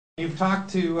You've talked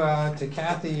to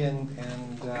Kathy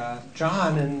and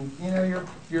John, and you know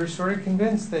you're sort of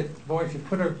convinced that, boy, if you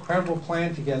put a credible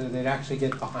plan together, they'd actually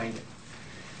get behind it.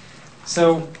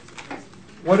 So,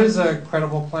 what does a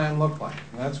credible plan look like?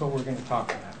 And that's what we're going to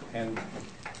talk about. And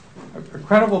a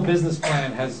credible business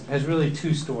plan has really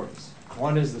two stories.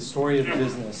 One is the story of the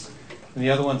business, and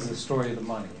the other one's the story of the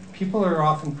money. People are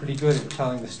often pretty good at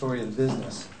telling the story of the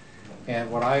business, and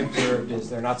what I observed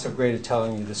is they're not so great at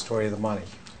telling you the story of the money.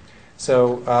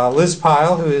 So Liz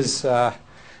Pyle, who is a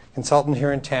consultant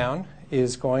here in town,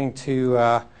 is going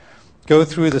to go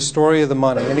through the story of the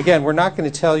money. And again, we're not going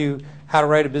to tell you how to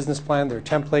write a business plan. There are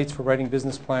templates for writing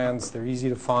business plans. They're easy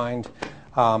to find.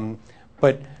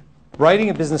 But writing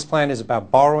a business plan is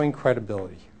about borrowing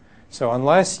credibility. So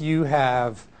unless you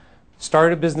have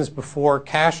started a business before,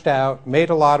 cashed out,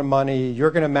 made a lot of money, you're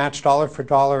going to match dollar for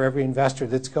dollar every investor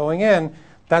that's going in,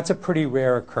 that's a pretty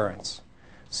rare occurrence.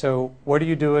 So what are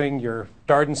you doing? You're a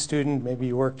Darden student, maybe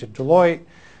you worked at Deloitte,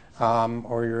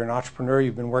 or you're an entrepreneur,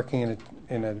 you've been working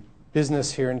in a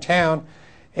business here in town,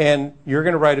 and you're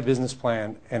going to write a business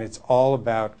plan, and it's all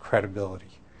about credibility.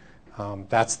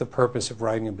 That's the purpose of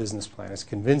writing a business plan, is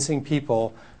convincing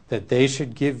people that they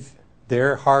should give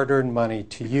their hard-earned money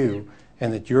to you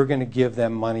and that you're going to give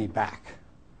them money back.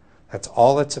 That's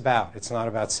all it's about. It's not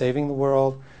about saving the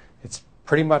world. It's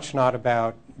pretty much not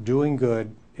about doing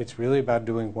good. It's really about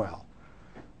doing well.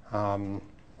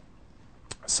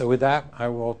 So with that, I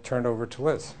will turn it over to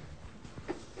Liz,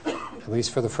 at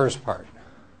least for the first part.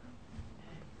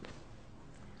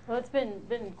 Well, it's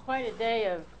been quite a day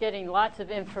of getting lots of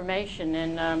information,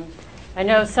 and I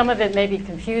know some of it may be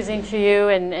confusing to you,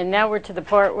 and now we're to the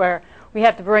part where we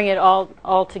have to bring it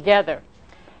all together.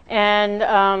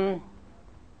 And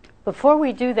before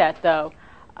we do that, though,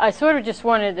 I sort of just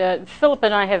wanted to, Philip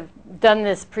and I have done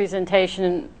this presentation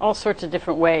in all sorts of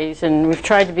different ways, and we've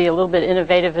tried to be a little bit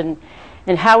innovative in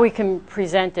how we can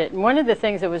present it. And one of the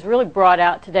things that was really brought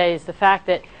out today is the fact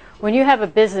that when you have a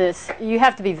business, you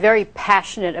have to be very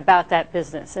passionate about that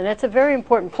business. And that's a very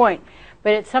important point.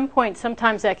 But at some point,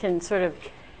 sometimes that can sort of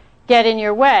get in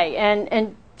your way.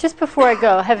 And just before I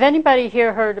go, have anybody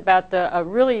here heard about a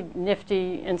really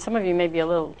nifty, and some of you may be a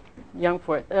little young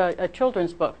for it, a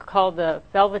children's book called The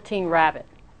Velveteen Rabbit?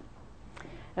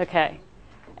 Okay.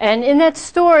 And in that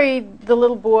story, the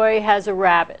little boy has a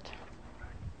rabbit.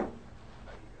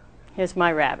 Here's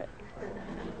my rabbit.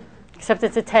 Except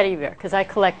it's a teddy bear, because I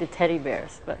collected teddy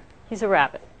bears. But he's a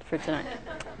rabbit for tonight.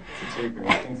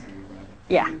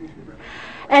 Yeah.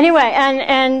 Anyway,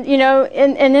 and you know,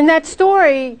 and in that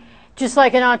story, just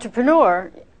like an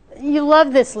entrepreneur, you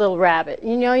love this little rabbit.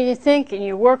 You know, you think and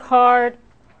you work hard.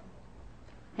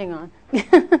 Hang on.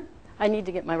 I need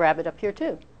to get my rabbit up here,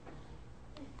 too.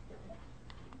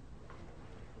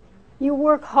 You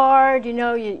work hard, you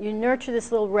know, you nurture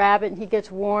this little rabbit, and he gets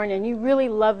worn, and you really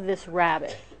love this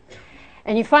rabbit.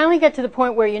 And you finally get to the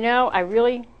point where, you know,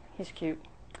 he's cute.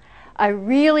 I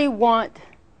really want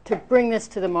to bring this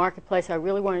to the marketplace. I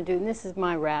really want to do it, and this is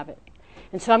my rabbit.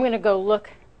 And so I'm going to go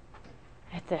look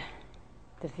at the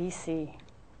VC.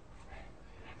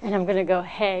 And I'm going to go,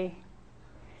 hey,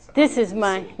 this is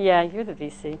my, yeah, you're the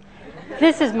VC.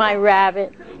 This is my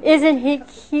rabbit. Isn't he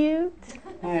cute?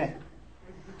 Yeah.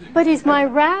 But he's my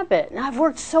rabbit, and I've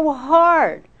worked so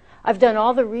hard. I've done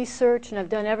all the research, and I've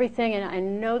done everything, and I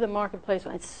know the marketplace.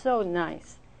 It's so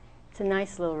nice. It's a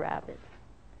nice little rabbit.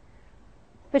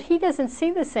 But he doesn't see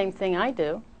the same thing I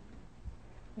do.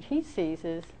 What he sees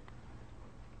is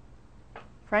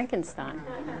Frankenstein.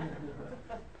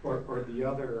 Or the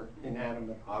other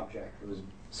inanimate object that was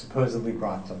supposedly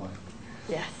brought to life.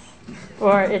 Yes.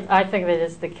 Or I think of it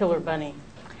as the killer bunny.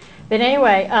 But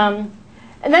anyway,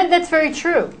 and that's very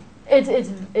true.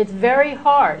 It's very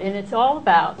hard, and it's all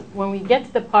about, when we get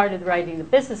to the part of writing the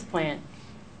business plan,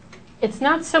 it's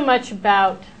not so much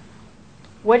about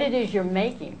what it is you're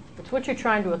making. It's what you're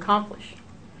trying to accomplish.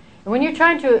 And when you're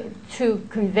trying to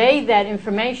convey that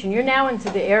information, you're now into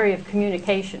the area of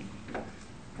communication.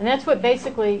 And that's what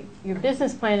basically your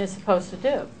business plan is supposed to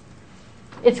do.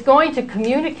 It's going to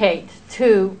communicate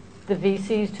to the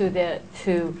VCs,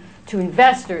 to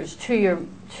investors, to your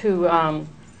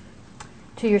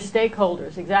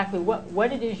stakeholders exactly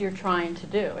what it is you're trying to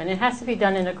do. And it has to be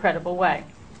done in a credible way.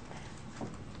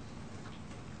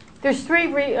 There's three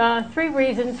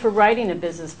reasons for writing a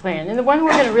business plan. And the one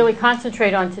we're going to really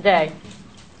concentrate on today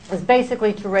is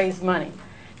basically to raise money.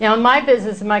 Now, in my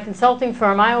business, in my consulting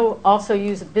firm, I also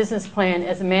use a business plan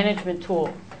as a management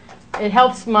tool. It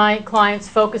helps my clients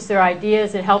focus their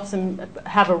ideas. It helps them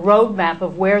have a roadmap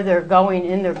of where they're going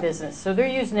in their business. So they're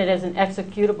using it as an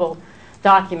executable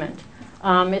document.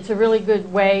 It's a really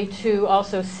good way to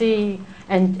also see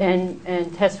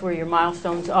and test where your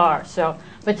milestones are. So,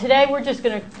 but today we're just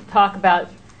going to talk about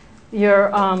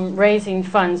your raising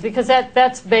funds, because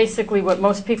that's basically what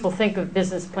most people think of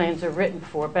business plans are written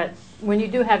for. But when you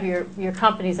do have your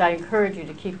companies, I encourage you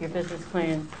to keep your business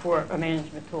plan for a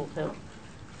management tool too.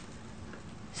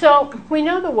 So we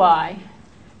know the why.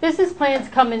 Business plans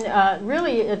come in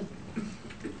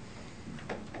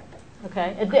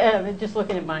just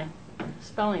looking at my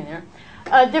spelling there,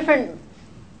 different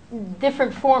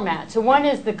formats. So one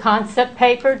is the concept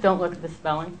paper. Don't look at the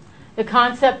spelling. The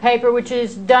concept paper, which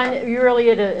is done really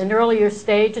at an earlier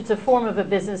stage. It's a form of a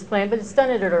business plan, but it's done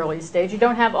at an early stage. You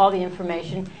don't have all the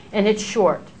information, and it's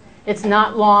short. It's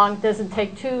not long. It doesn't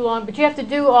take too long, but you have to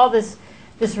do all this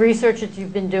research that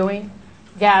you've been doing,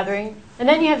 gathering. And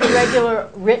then you have the regular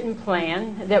written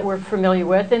plan that we're familiar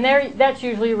with, and that's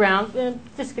usually around,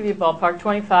 just to give you a ballpark,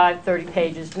 25, 30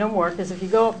 pages, no more, because if you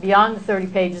go beyond the 30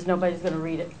 pages, nobody's going to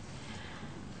read it.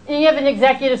 And you have an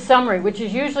executive summary, which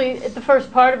is usually the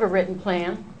first part of a written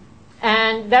plan,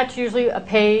 and that's usually a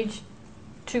page,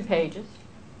 2 pages.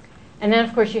 And then,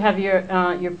 of course, you have your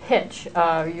pitch,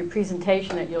 your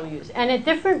presentation that you'll use. And at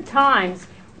different times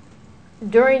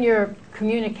during your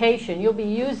communication, you'll be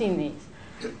using these.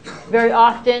 Very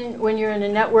often when you're in a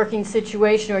networking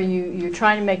situation or you're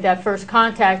trying to make that first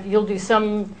contact, you'll do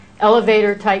some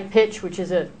elevator type pitch, which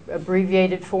is an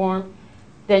abbreviated form.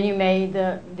 Then you may,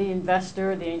 the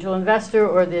investor, the angel investor,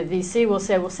 or the VC will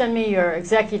say, well, send me your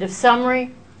executive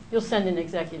summary. You'll send an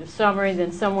executive summary.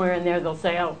 Then somewhere in there they'll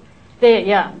say, oh,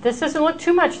 this doesn't look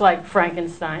too much like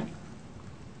Frankenstein.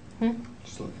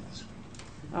 Just look at this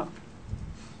one. Oh.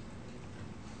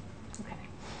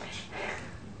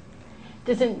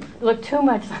 Doesn't look too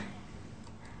much like,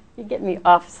 you get me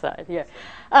offside here.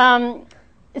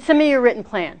 Send me your written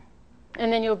plan,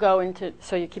 and then you'll go into,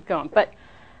 so you keep going. But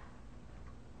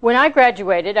when I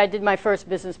graduated, I did my first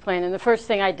business plan, and the first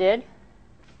thing I did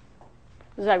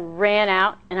was I ran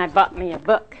out and I bought me a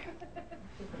book.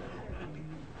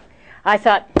 I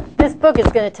thought, this book is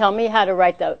going to tell me how to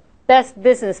write the best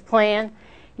business plan.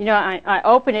 You know, I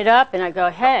open it up and I go,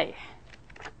 hey,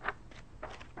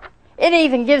 it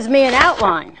even gives me an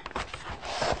outline.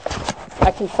 I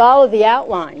can follow the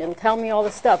outline. It'll tell me all the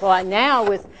stuff. Well, now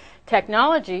with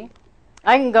technology,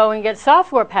 I can go and get a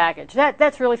software package.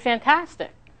 That's really fantastic.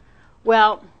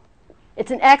 Well, it's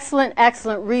an excellent,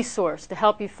 excellent resource to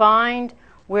help you find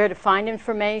where to find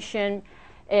information.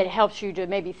 It helps you to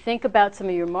maybe think about some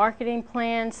of your marketing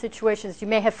plan situations you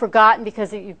may have forgotten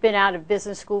because you've been out of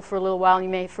business school for a little while and you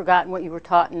may have forgotten what you were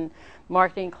taught in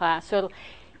marketing class. So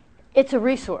it's a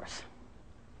resource.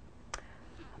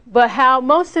 But how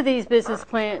most of these business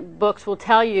plan books will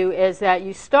tell you is that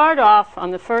you start off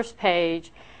on the first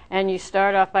page and you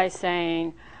start off by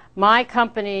saying, my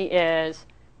company is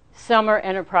Summer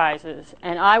Enterprises,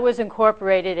 and I was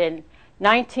incorporated in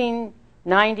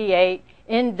 1998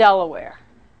 in Delaware.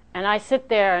 And I sit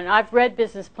there, and I've read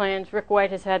business plans. Rick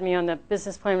White has had me on the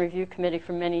Business Plan Review Committee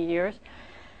for many years.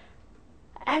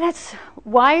 And that's,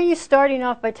 why are you starting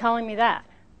off by telling me that?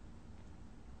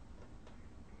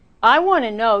 I want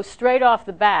to know straight off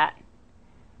the bat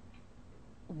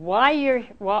what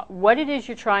it is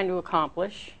you're trying to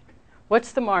accomplish,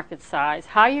 what's the market size,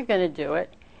 how you're going to do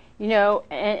it, you know,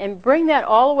 and bring that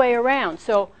all the way around.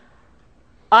 So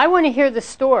I want to hear the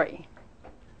story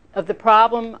of the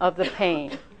problem, of the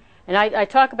pain. And I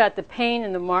talk about the pain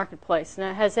in the marketplace.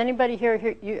 Now, has anybody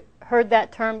here heard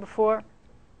that term before?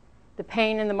 The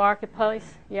pain in the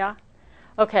marketplace? Yeah?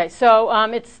 Okay, so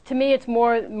to me it's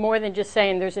more than just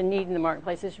saying there's a need in the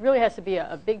marketplace. This really has to be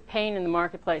a big pain in the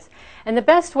marketplace. And the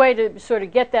best way to sort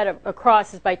of get that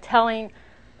across is by telling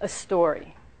a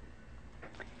story.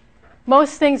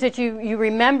 Most things that you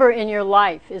remember in your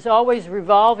life is always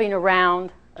revolving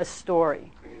around a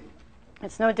story.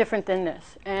 It's no different than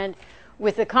this. And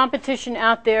with the competition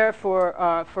out there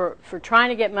for trying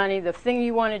to get money, the thing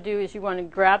you want to do is you want to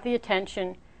grab the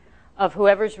attention of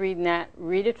whoever's reading that,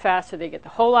 read it fast so they get the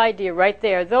whole idea right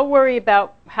there. They'll worry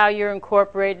about how you're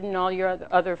incorporated and all your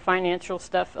other financial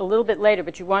stuff a little bit later,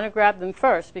 but you want to grab them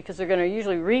first because they're going to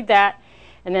usually read that,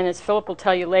 and then as Philip will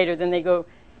tell you later, then they don't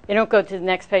go to the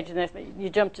next page, and you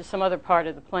jump to some other part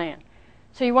of the plan.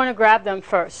 So you want to grab them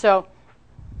first. So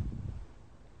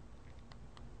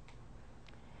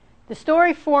the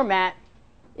story format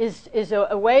is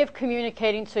a way of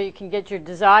communicating so you can get your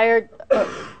desired,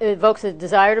 it evokes a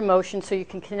desired emotion so you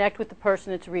can connect with the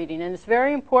person that's reading. And it's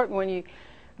very important when you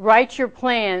write your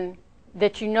plan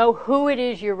that you know who it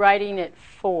is you're writing it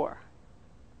for.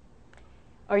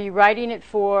 Are you writing it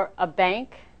for a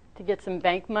bank to get some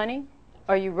bank money?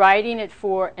 Are you writing it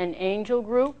for an angel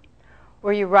group?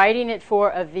 Or are you writing it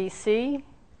for a VC?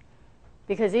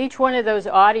 Because each one of those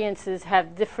audiences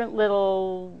have different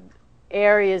little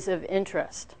areas of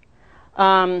interest.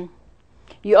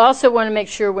 You also want to make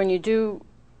sure when you do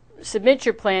submit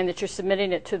your plan that you're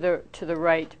submitting it to the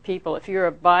right people. If you're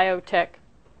a biotech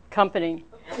company,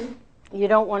 you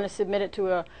don't want to submit it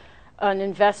to an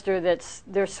investor that's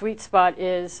their sweet spot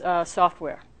is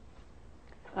software.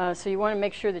 So you want to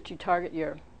make sure that you target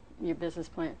your business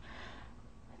plan.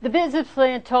 The business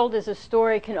plan told as a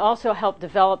story can also help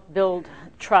build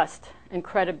trust and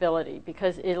credibility,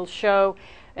 because it'll show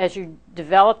as you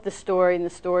develop the story and the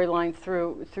storyline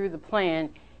through the plan,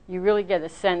 you really get a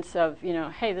sense of, you know,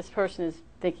 hey, this person is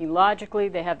thinking logically,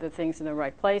 they have the things in the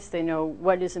right place, they know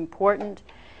what is important,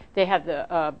 they have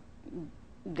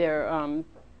their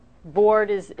board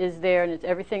is there, and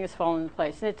everything is falling into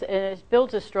place. And it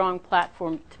builds a strong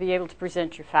platform to be able to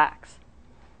present your facts.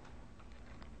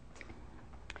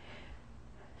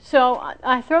 So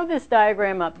I throw this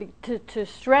diagram up to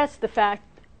stress the fact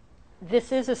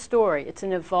this is a story. It's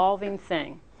an evolving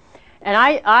thing. And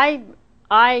I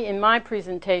in my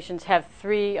presentations, have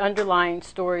 3 underlying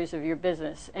stories of your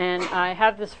business. And I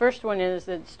have this first one is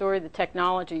the story of the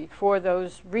technology for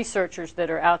those researchers that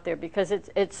are out there, because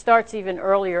it starts even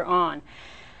earlier on.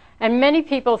 And many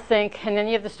people think, and then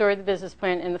you have the story of the business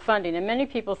plan and the funding, and many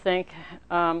people think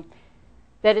that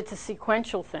it's a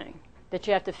sequential thing, that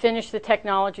you have to finish the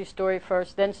technology story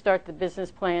first, then start the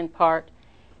business plan part,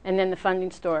 and then the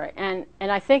funding story. And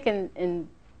I think in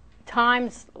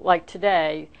times like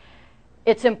today,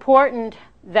 it's important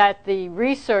that the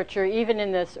researcher, even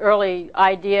in this early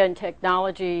idea and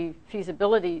technology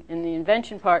feasibility in the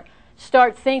invention part,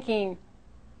 start thinking,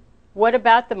 what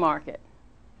about the market?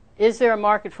 Is there a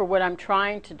market for what I'm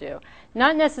trying to do?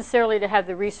 Not necessarily to have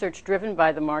the research driven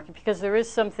by the market, because there is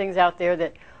some things out there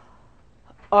that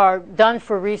are done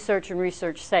for research and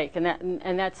research sake,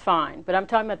 and that's fine. But I'm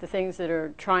talking about the things that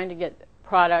are trying to get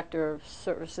product or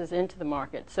services into the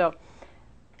market. So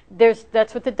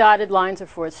that's what the dotted lines are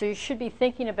for. So you should be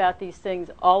thinking about these things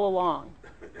all along.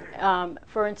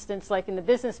 For instance, like in the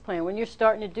business plan, when you're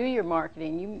starting to do your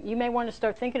marketing, you may want to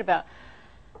start thinking about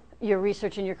your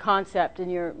research and your concept and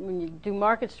when you do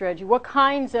market strategy, what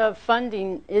kinds of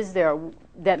funding is there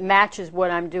that matches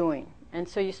what I'm doing? And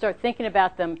so you start thinking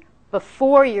about them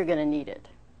before you're going to need it,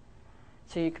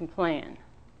 so you can plan.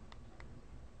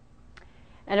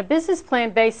 And a business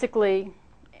plan basically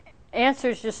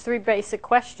answers just 3 basic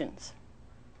questions.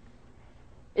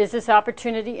 Is this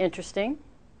opportunity interesting?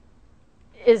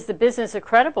 Is the business a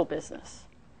credible business?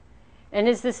 And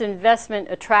is this investment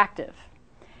attractive?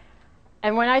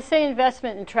 And when I say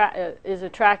investment is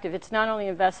attractive, it's not only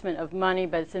investment of money,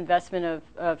 but it's investment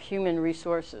of human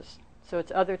resources. So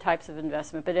it's other types of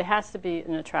investment, but it has to be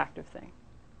an attractive thing.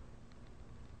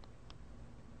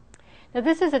 Now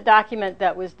this is a document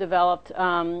that was developed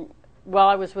while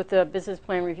I was with the Business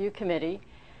Plan Review Committee.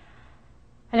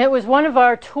 And it was one of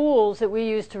our tools that we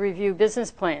use to review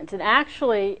business plans. And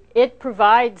actually it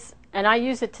provides, and I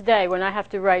use it today when I have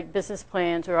to write business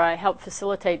plans or I help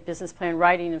facilitate business plan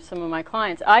writing of some of my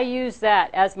clients, I use that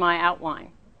as my outline.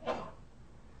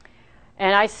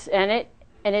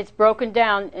 And it's broken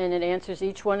down and it answers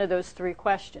each one of those 3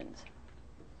 questions.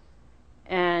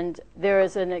 And there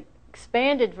is an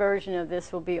expanded version of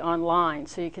this will be online,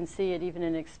 so you can see it even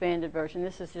in an expanded version.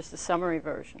 This is just a summary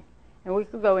version. And we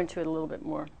could go into it a little bit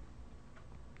more.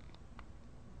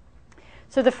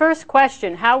 So the first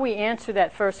question, how we answer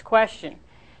that first question.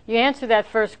 You answer that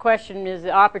first question, is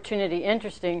the opportunity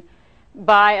interesting,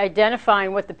 by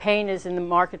identifying what the pain is in the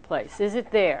marketplace. Is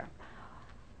it there?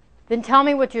 Then tell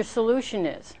me what your solution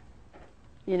is,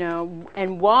 you know,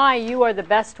 and why you are the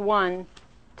best one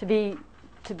to be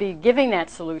giving that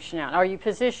solution out. Are you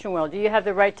positioned well? Do you have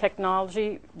the right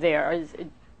technology there?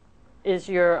 Is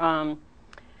your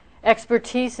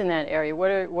expertise in that area?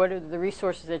 What are the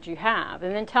resources that you have?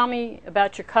 And then tell me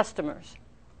about your customers.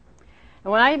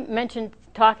 And when I mentioned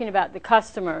talking about the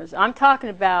customers, I'm talking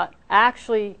about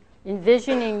actually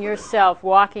envisioning yourself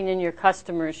walking in your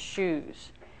customer's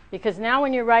shoes. Because now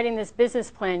when you're writing this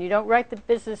business plan, you don't write the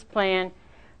business plan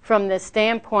from the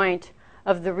standpoint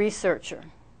of the researcher.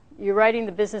 You're writing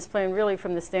the business plan really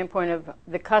from the standpoint of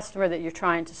the customer that you're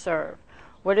trying to serve.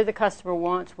 What do the customer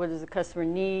wants? What does the customer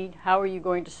need? How are you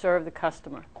going to serve the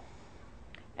customer?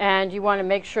 And you want to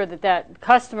make sure that that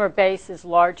customer base is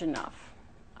large enough.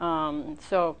 And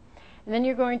then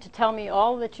you're going to tell me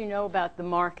all that you know about the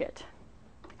market.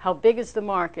 How big is the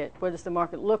market? What does the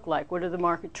market look like? What are the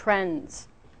market trends?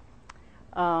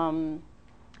 And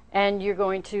you're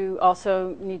going to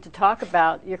also need to talk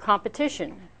about your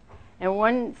competition. And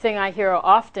one thing I hear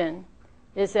often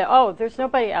is that, oh, there's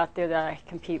nobody out there that I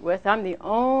compete with. I'm the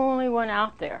only one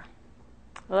out there.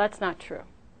 Well, that's not true.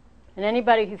 And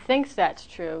anybody who thinks that's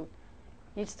true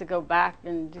needs to go back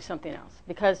and do something else,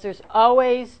 because there's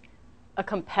always a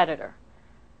competitor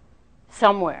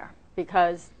somewhere.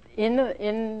 Because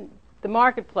in the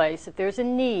marketplace, if there's a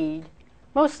need,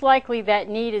 most likely that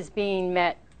need is being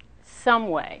met some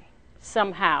way,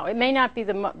 somehow. It may not be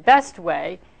the best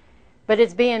way, but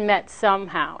it's being met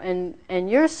somehow. And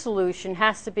your solution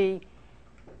has to be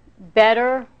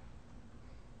better,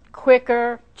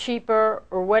 quicker, cheaper,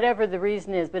 or whatever the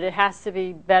reason is, but it has to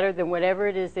be better than whatever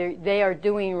it is they are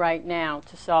doing right now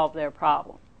to solve their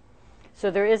problem.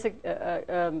 So there is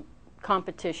a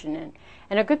competition.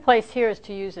 And a good place here is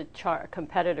to use a chart, a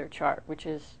competitor chart, which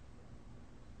is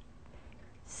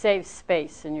saves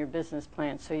space in your business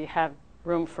plan so you have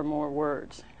room for more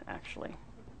words, actually.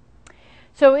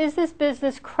 So is this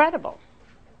business credible?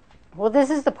 Well, this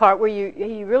is the part where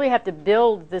you really have to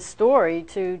build the story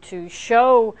to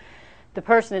show the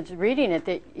person that's reading it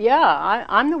that, yeah,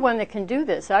 I'm the one that can do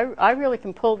this. I really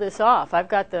can pull this off. I've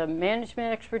got the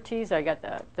management expertise. I got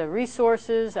the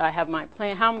resources. I have my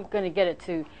plan, how I'm going to get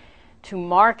it to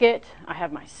market. I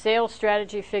have my sales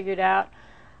strategy figured out.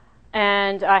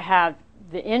 And I have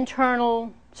the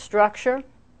internal structure.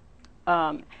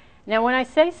 Now, when I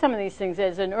say some of these things,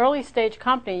 as an early stage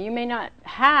company, you may not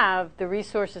have the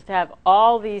resources to have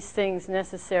all these things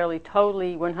necessarily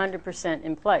totally 100%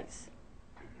 in place.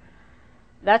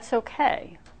 That's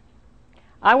okay.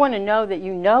 I want to know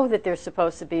that they're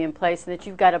supposed to be in place and that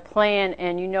you've got a plan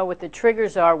and you know what the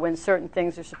triggers are when certain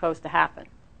things are supposed to happen.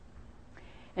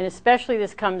 And especially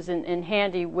this comes in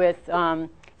handy with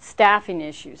staffing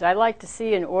issues. I like to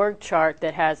see an org chart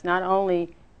that has not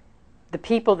only the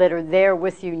people that are there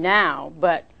with you now,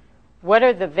 but what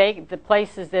are the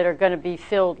places that are going to be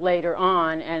filled later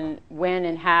on, and when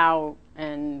and how,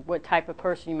 and what type of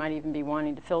person you might even be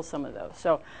wanting to fill some of those.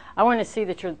 So I want to see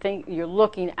that you're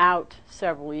looking out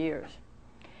several years.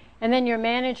 And then your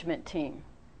management team,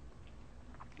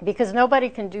 because nobody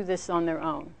can do this on their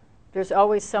own. There's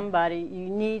always somebody, you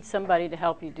need somebody to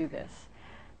help you do this.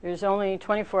 There's only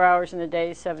 24 hours in a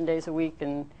day, 7 days a week,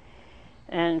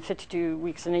 and 52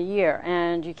 weeks in a year,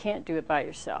 and you can't do it by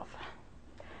yourself.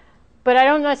 But I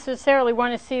don't necessarily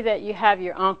want to see that you have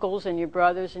your uncles and your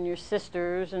brothers and your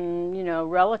sisters and, you know,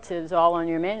 relatives all on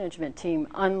your management team,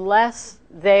 unless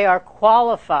they are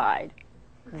qualified,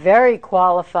 very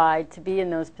qualified to be in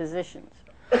those positions.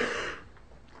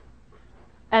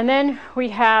 And then we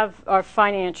have our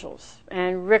financials.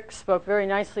 And Rick spoke very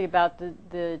nicely about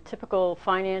the typical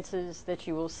finances that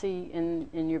you will see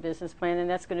in your business plan, and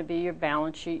that's going to be your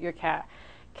balance sheet, your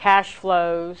cash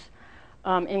flows,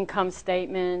 income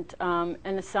statement,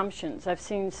 and assumptions. I've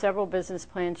seen several business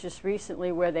plans just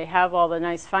recently where they have all the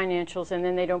nice financials and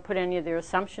then they don't put any of their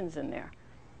assumptions in there.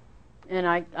 And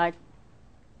I'd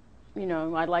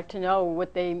like to know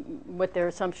what their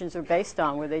assumptions are based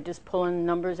on. Were they just pulling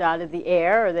numbers out of the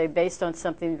air? Or are they based on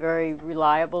something very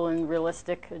reliable and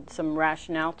realistic and some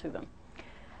rationale to them?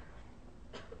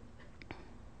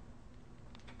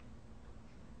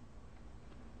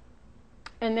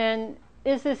 And then,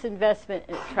 is this investment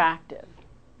attractive?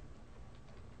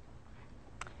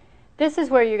 This is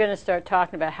where you're going to start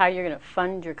talking about how you're going to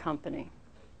fund your company.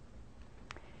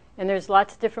 And there's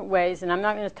lots of different ways, and I'm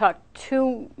not going to talk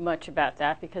too much about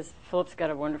that because Philip's got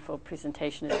a wonderful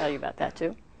presentation to tell you about that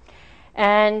too.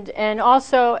 And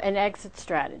also an exit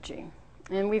strategy.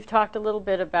 And we've talked a little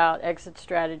bit about exit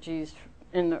strategies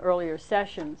in the earlier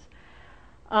sessions.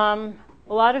 A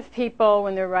lot of people,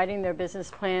 when they're writing their business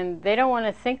plan, they don't want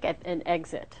to think at an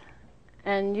exit.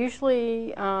 And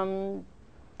usually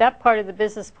that part of the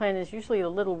business plan is usually a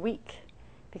little weak,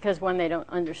 because when they don't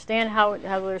understand how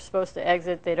they're supposed to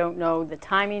exit, they don't know the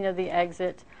timing of the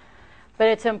exit. But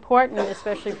it's important,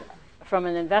 especially from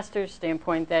an investor's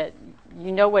standpoint, that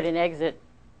you know what an exit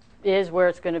is, where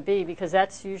it's going to be, because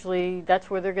that's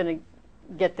where they're going to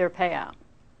get their payout.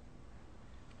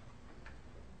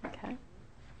 Okay.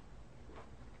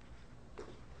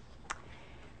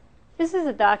 This is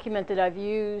a document that I've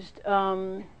used.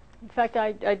 In fact,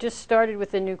 I just started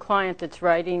with a new client that's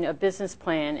writing a business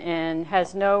plan and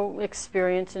has no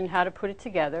experience in how to put it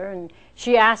together. And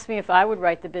she asked me if I would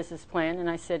write the business plan, and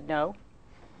I said no.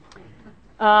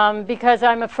 Because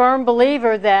I'm a firm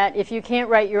believer that if you can't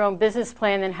write your own business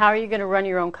plan, then how are you going to run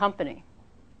your own company?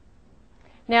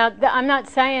 Now, I'm not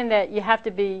saying that you have to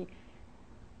be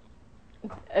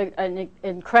an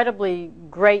incredibly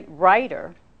great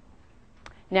writer.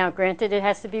 Now, granted, it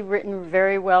has to be written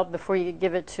very well before you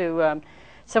give it to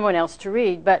someone else to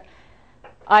read, but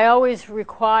I always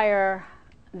require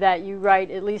that you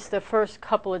write at least the first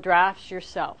couple of drafts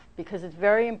yourself, because it's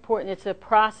very important. It's a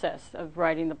process of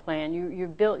writing the plan.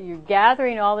 You're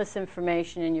gathering all this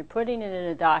information and you're putting it in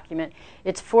a document.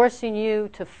 It's forcing you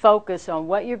to focus on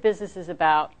what your business is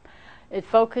about. It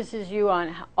focuses you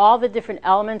on all the different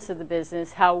elements of the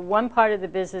business, how one part of the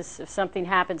business, if something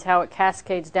happens, how it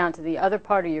cascades down to the other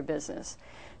part of your business.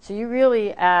 So you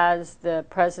really, as the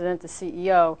president, the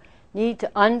CEO, need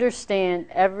to understand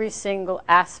every single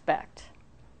aspect.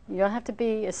 You don't have to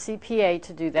be a CPA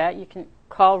to do that. You can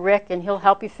call Rick and he'll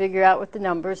help you figure out with the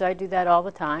numbers. I do that all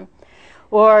the time.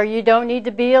 Or you don't need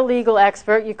to be a legal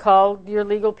expert. You call your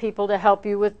legal people to help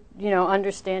you with,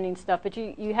 understanding stuff. But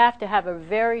you have to have a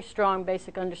very strong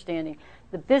basic understanding.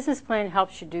 The business plan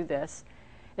helps you do this,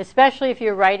 especially if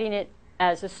you're writing it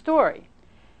as a story.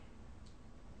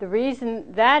 The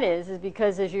reason that is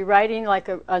because as you're writing like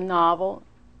a novel,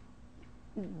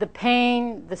 the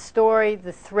pain, the story,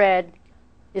 the thread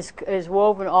is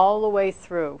woven all the way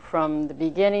through, from the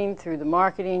beginning through the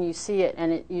marketing. You see it,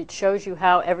 and it shows you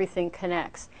how everything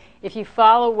connects. If you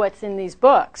follow what's in these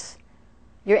books,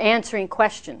 you're answering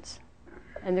questions,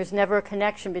 and there's never a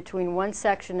connection between one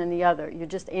section and the other. You're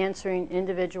just answering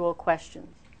individual questions.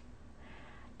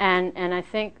 And I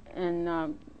think,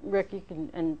 and Rick, you can,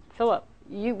 and Philip,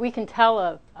 we can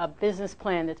tell a business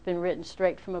plan that's been written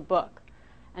straight from a book,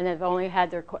 and they've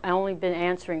only been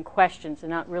answering questions and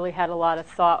not really had a lot of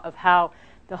thought of how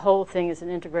the whole thing is an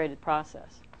integrated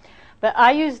process. But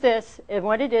I use this, and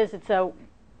what it is,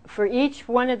 for each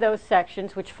one of those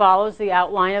sections, which follows the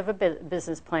outline of a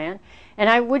business plan, and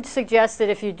I would suggest that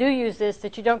if you do use this,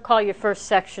 that you don't call your first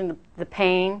section the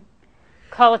pain,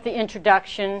 call it the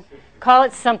introduction, call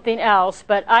it something else,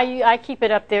 but I keep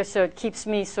it up there so it keeps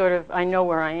me sort of, I know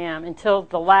where I am until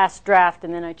the last draft,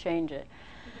 and then I change it.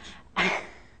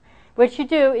 What you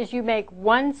do is you make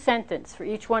one sentence for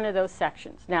each one of those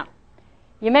sections. Now,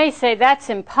 you may say, that's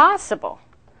impossible.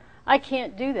 I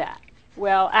can't do that.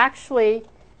 Well, actually,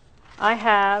 I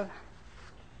have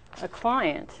a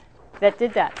client that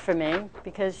did that for me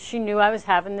because she knew I was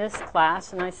having this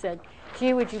class, and I said,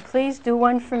 gee, would you please do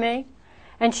one for me?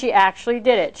 And she actually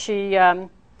did it.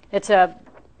 It's a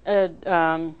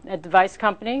device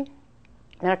company,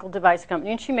 medical device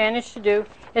company, and she managed to do,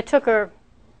 it took her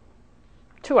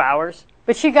 2 hours,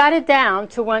 but she got it down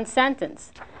to one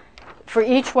sentence for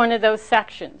each one of those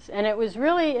sections. And it was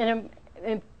really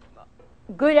a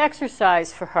good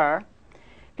exercise for her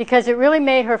because it really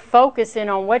made her focus in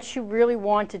on what she really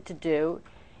wanted to do.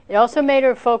 It also made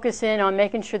her focus in on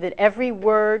making sure that every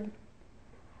word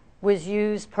was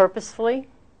used purposefully,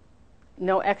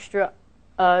 no extra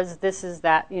uhs, this is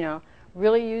that,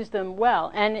 really used them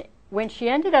well. And when she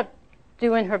ended up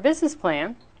doing her business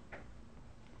plan,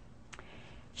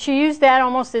 she used that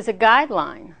almost as a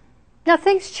guideline. Now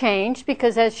things changed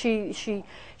because as she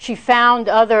found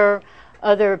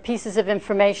other pieces of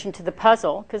information to the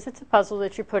puzzle, because it's a puzzle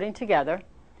that you're putting together,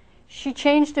 she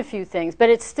changed a few things, but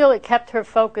it kept her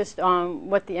focused on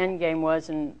what the end game was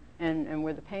and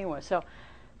where the pain was. So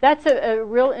that's a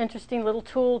real interesting little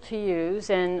tool to use,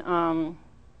 and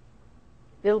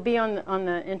it'll be on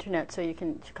the internet so you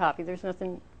can copy. There's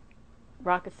nothing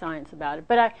rocket science about it.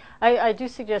 But I do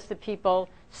suggest that people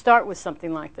start with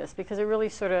something like this because it really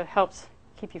sort of helps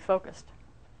keep you focused.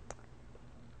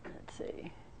 Let's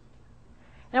see.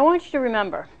 And I want you to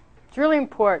remember, it's really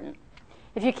important.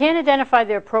 If you can't identify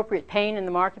the appropriate pain in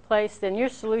the marketplace, then your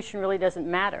solution really doesn't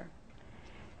matter.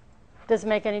 It doesn't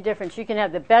make any difference. You can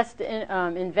have the best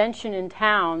invention in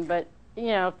town, but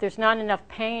if there's not enough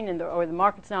pain or the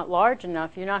market's not large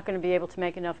enough, you're not going to be able to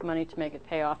make enough money to make it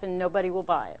pay off, and nobody will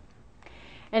buy it.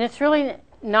 And it's really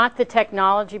not the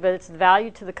technology, but it's the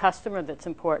value to the customer that's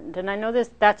important. And I know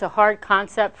that's a hard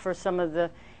concept for some of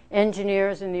the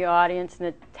engineers in the audience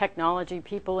and the technology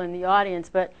people in the audience,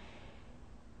 but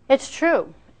it's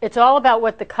true. It's all about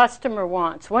what the customer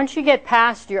wants. Once you get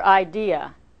past your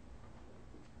idea,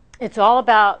 it's all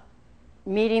about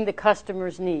meeting the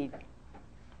customer's need.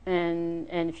 And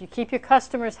if you keep your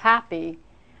customers happy,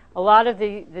 a lot of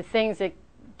the things that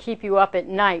keep you up at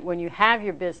night when you have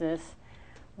your business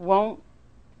will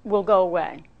go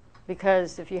away.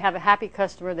 Because if you have a happy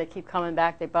customer, they keep coming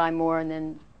back, they buy more, and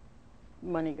then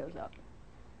money goes up.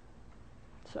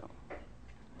 So,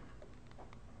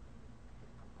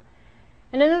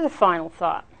 and another final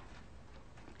thought.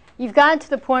 You've gotten to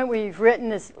the point where you've written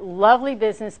this lovely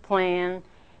business plan,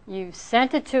 you've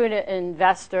sent it to an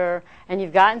investor, and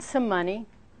you've gotten some money,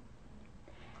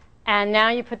 and now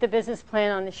you put the business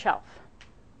plan on the shelf.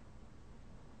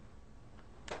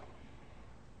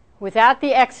 Without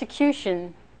the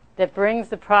execution that brings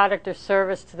the product or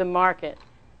service to the market,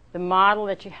 the model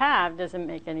that you have doesn't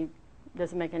make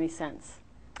any sense.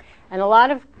 And a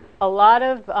lot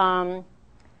of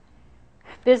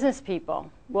business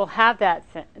people will have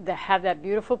that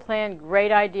beautiful plan,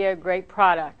 great idea, great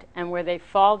product, and where they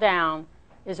fall down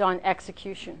is on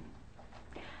execution.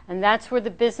 And that's where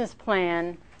the business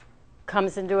plan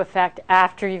comes into effect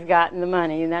after you've gotten the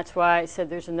money. And that's why I said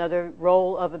there's another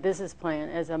role of a business plan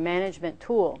as a management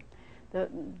tool.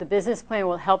 The business plan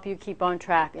will help you keep on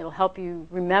track. It'll help you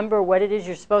remember what it is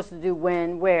you're supposed to do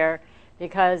when, where,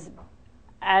 because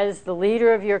as the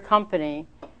leader of your company,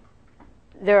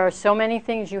 there are so many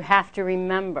things you have to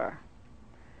remember.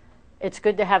 It's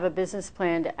good to have a business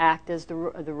plan to act as the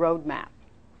roadmap.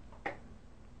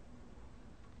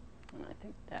 And I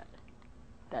think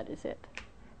that is it.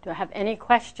 Do I have any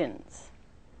questions?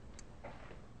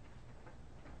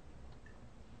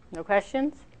 No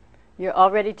questions? You're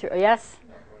all ready to, yes?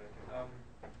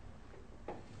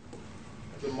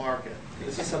 The market.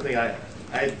 This is something I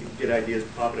get ideas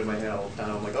popping in my head all the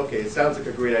time. I'm like, okay, it sounds like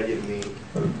a great idea to me.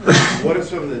 What are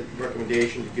some of the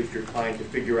recommendations you give to your client to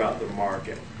figure out the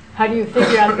market? How do you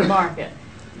figure out the market?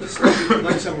 Just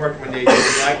like some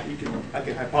recommendations. I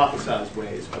can hypothesize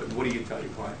ways, but what do you tell your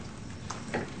clients?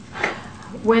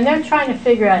 When they're trying to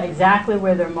figure out exactly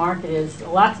where their market is,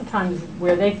 lots of times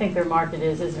where they think their market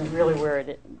is isn't really where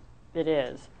it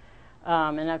is.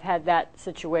 And I've had that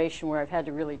situation where I've had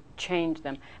to really change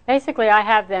them. Basically, I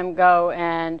have them go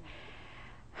and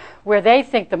where they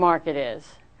think the market is,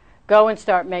 go and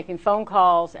start making phone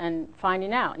calls and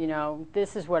finding out,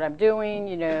 this is what I'm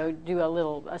doing, do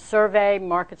a survey,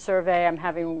 market survey. I'm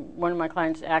having one of my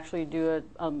clients actually do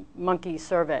a monkey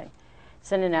survey,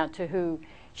 sending out to who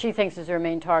she thinks is their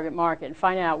main target market and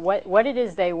finding out what it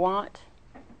is they want,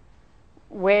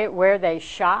 where they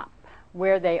shop,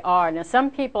 where they are. Now, some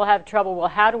people have trouble, well,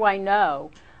 how do I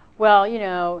know? Well,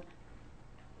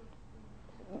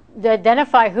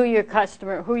 identify who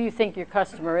you think your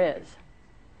customer is.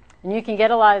 And you can get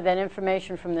a lot of that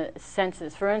information from the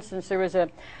census. For instance, there was a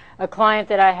client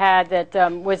that I had that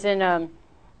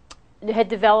had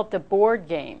developed a board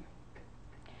game.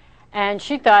 And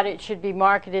she thought it should be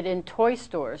marketed in toy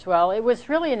stores. Well, it was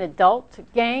really an adult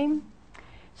game.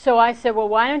 So I said, well,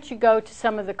 why don't you go to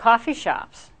some of the coffee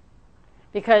shops?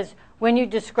 Because when you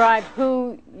describe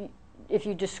if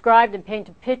you described and paint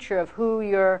a picture of who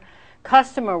your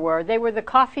customer were, they were the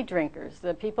coffee drinkers,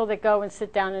 the people that go and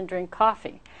sit down and drink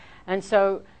coffee. And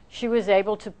so she was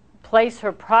able to place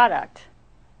her product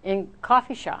in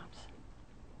coffee shops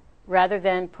rather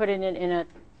than putting it in a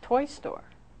toy store.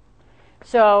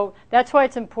 So that's why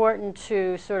it's important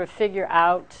to sort of figure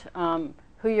out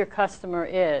who your customer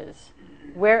is,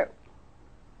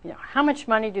 how much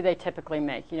money do they typically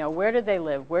make? Where do they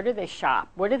live? Where do they shop?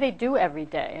 What do they do every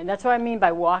day? And that's what I mean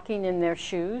by walking in their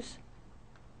shoes,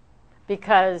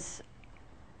 because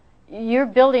you're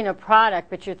building a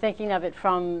product, but you're thinking of it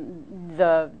from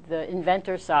the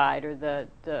inventor side or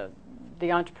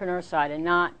the entrepreneur side, and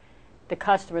not the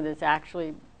customer that's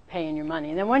actually paying your money.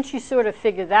 And then once you sort of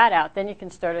figure that out, then you can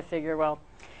start to figure, well,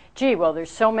 there's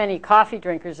so many coffee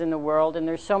drinkers in the world, and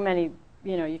there's so many,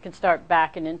 you can start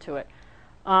backing into it.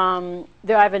 I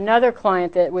have another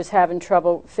client that was having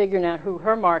trouble figuring out who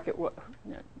her market was,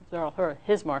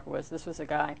 his market was. This was a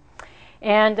guy.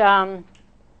 And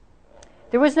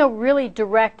there was no really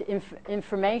direct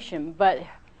information, but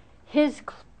his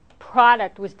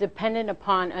product was dependent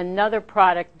upon another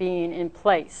product being in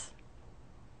place.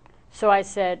 So I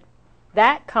said,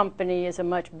 that company is a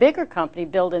much bigger company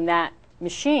building that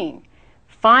machine.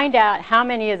 Find out how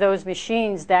many of those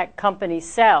machines that company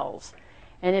sells,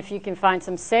 and if you can find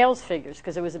some sales figures,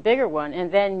 because it was a bigger one,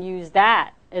 and then use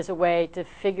that as a way to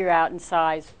figure out and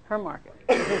size her market,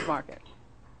 his market.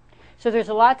 So there's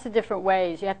lots of different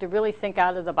ways. You have to really think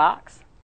out of the box.